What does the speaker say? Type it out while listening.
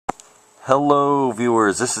Hello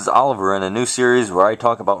viewers, this is Oliver in a new series where I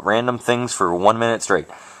talk about random things for 1 minute straight.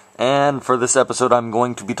 And for this episode I'm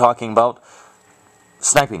going to be talking about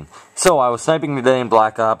sniping. So I was sniping today in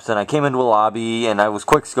Black Ops and I came into a lobby and I was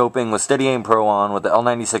quick scoping with Steady Aim Pro on with the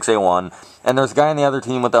L96A1, and there's a guy on the other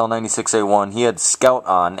team with the L96A1. He had Scout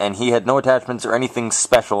on and he had no attachments or anything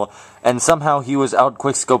special, and somehow he was out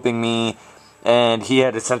quick scoping me. And he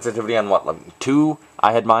had his sensitivity on what, like 2?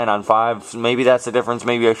 I had mine on 5. Maybe that's the difference.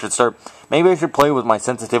 Maybe I should play with my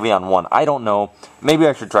sensitivity on 1. I don't know. Maybe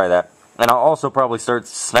I should try that. And I'll also probably start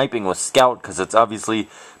sniping with Scout, because it's obviously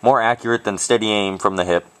more accurate than Steady Aim from the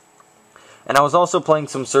hip. And I was also playing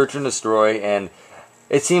some Search and Destroy, and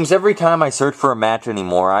it seems every time I search for a match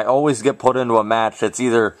anymore, I always get put into a match that's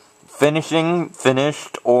either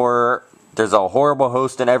finished, or there's a horrible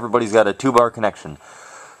host and everybody's got a 2-bar connection.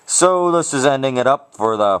 So this is ending it up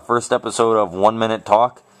for the first episode of 1 Minute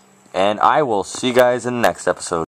Talk, and I will see you guys in the next episode.